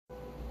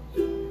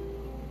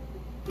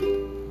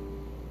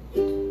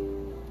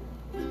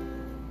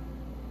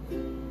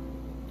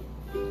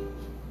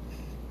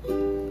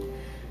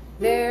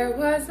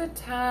was a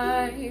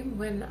time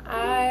when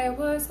I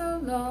was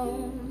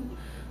alone,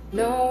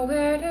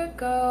 nowhere to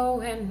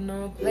go and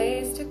no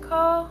place to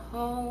call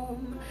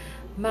home.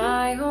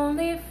 My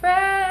only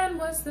friend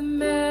was the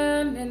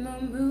man in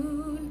the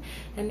moon,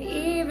 and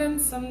even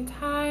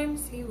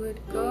sometimes he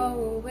would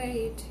go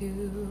away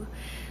too.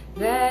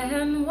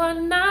 Then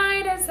one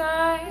night as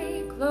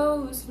I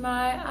closed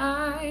my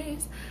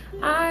eyes,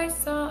 I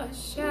saw a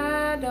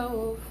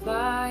shadow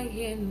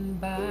flying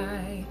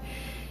by.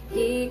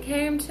 He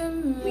came to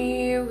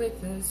me with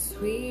the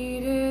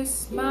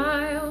sweetest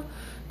smile,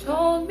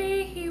 told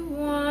me he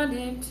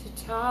wanted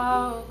to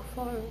talk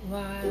for a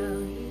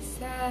while. He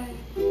said,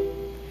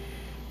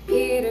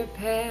 "Peter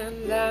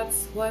Pan,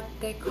 that's what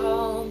they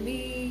call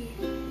me.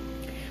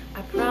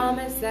 I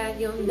promise that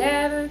you'll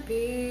never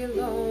be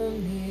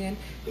lonely." And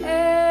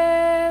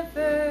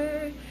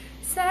ever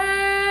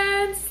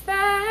since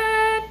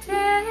that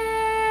day,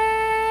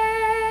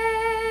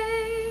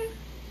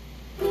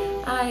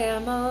 I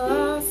am a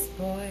lost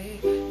boy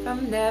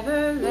from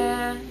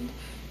Neverland,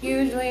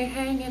 usually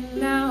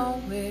hanging out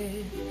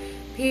with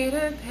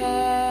Peter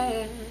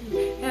Pan.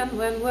 And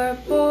when we're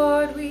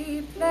bored,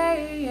 we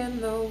play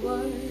in the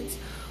woods,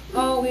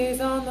 always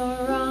on the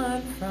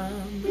run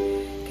from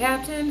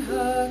Captain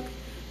Hook.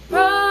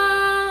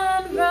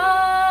 Run,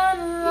 run,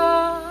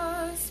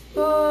 lost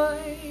boy,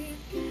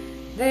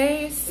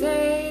 they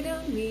say to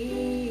me,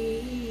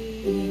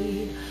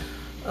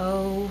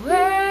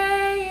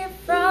 away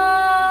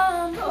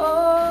from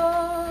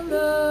all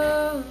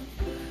of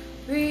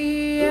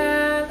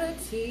reality.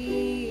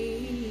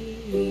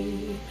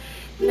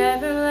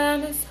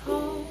 Neverland is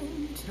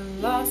home to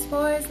lost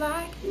boys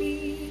like me,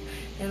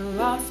 and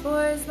lost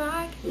boys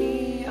like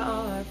me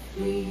are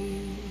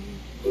free.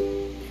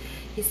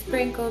 He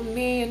sprinkled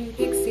me in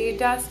pixie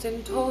dust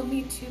and told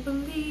me to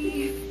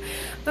believe,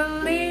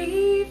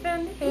 believe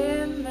in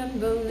him and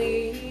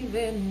believe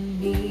in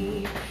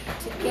me.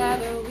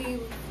 Together we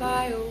will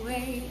fly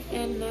away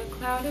in a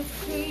cloud of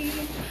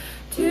green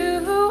to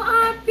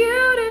our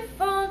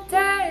beautiful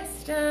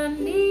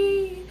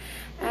destiny.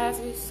 As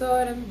we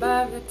soared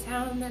above the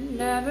town that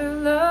never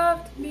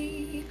loved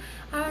me,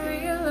 I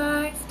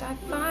realized I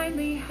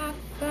finally had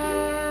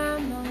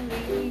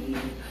family.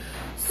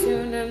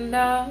 Soon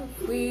enough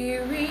we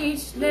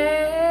reached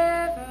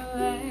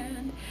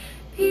Neverland.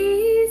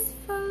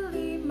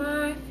 Peacefully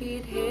my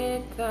feet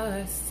hit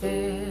the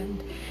sand.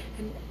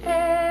 And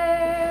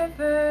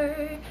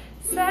ever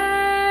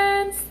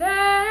since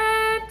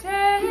that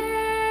day,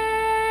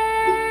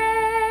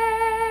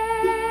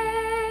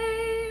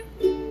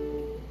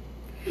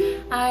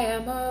 I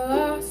am a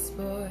lost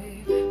boy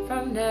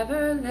from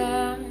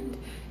Neverland,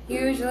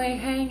 usually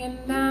hanging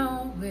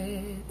out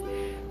with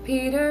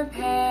Peter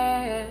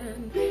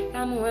Pan.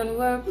 And when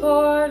we're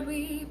bored,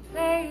 we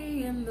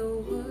play in the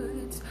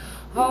woods,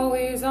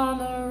 always on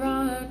the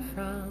run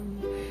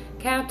from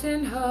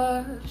Captain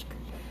Hook.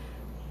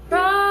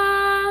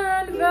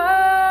 Run,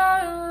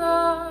 run,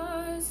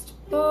 lost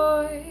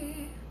boy,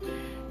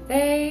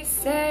 they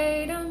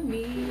say to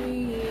me,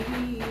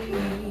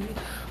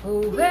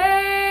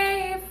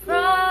 away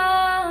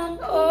from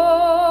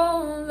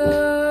all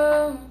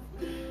of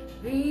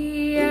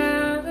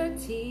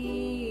reality.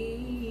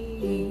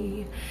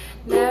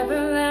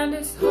 Neverland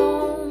is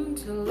home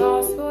to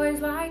lost boys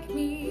like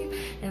me,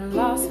 and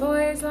lost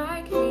boys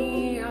like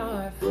me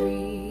are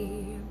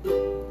free.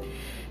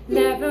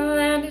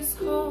 Neverland is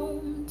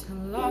home to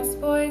lost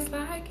boys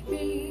like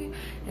me,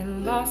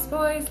 and lost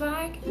boys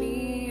like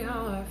me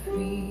are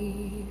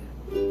free.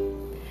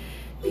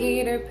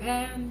 Peter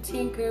Pan,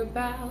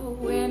 Tinkerbell,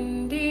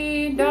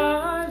 Wendy,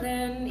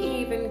 darling,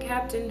 even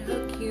Captain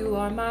Hook, you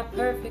are my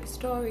perfect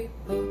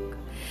storybook.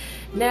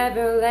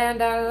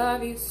 Neverland, I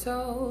love you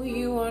so,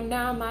 you are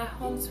now my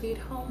home sweet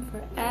home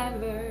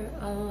forever,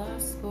 a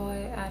lost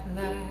boy at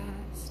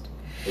last.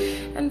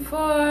 And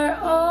for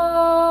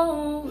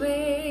always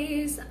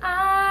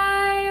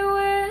I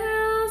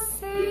will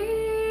sing.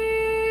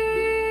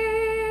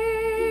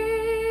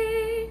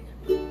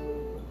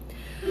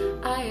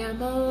 I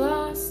am a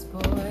lost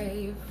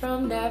boy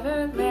from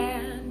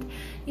Neverland,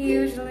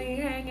 usually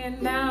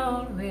hanging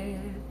out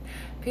with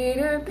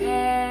Peter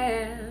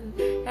Pan.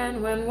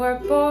 And when we're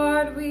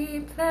bored,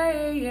 we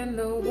play in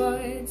the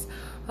woods,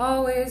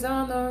 always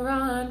on the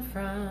run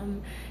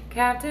from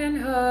Captain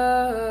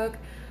Hook.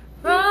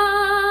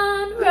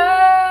 Run,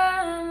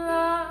 run,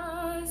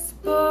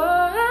 lost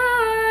boy,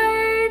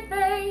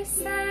 they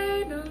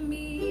say to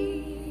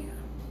me,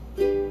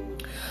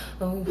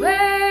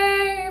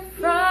 away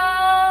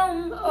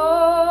from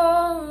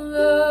all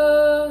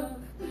of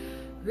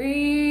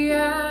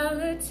reality.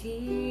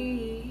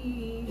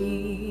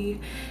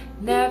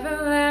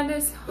 Neverland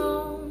is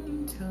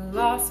home to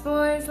lost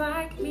boys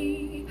like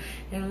me,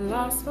 and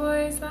lost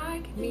boys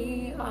like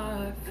me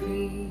are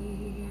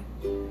free.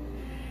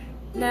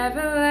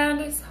 Neverland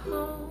is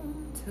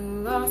home to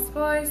lost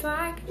boys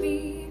like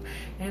me,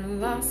 and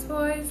lost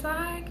boys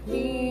like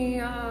me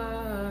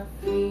are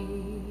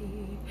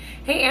free.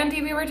 Hey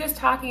Andy, we were just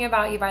talking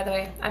about you, by the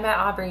way. I'm at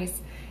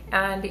Aubrey's,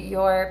 And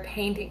your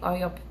painting, oh,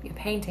 your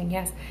painting,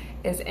 yes,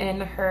 is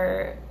in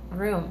her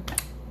room.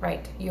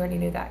 Right, you already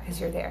knew that because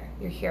you're there.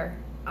 You're here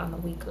on the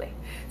weekly.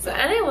 So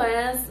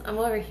anyways, I'm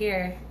over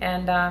here,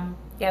 and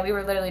yeah, we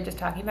were literally just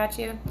talking about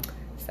you.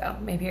 So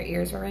maybe your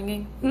ears were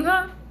ringing.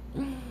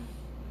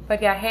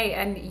 But yeah, hey,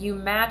 and you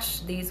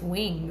match these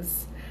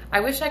wings.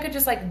 I wish I could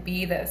just like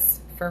be this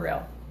for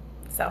real.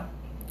 So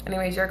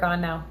anyways, you're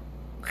gone now.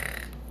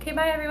 Okay,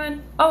 bye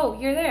everyone. Oh,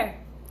 you're there.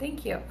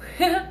 Thank you.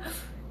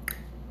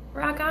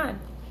 Rock on.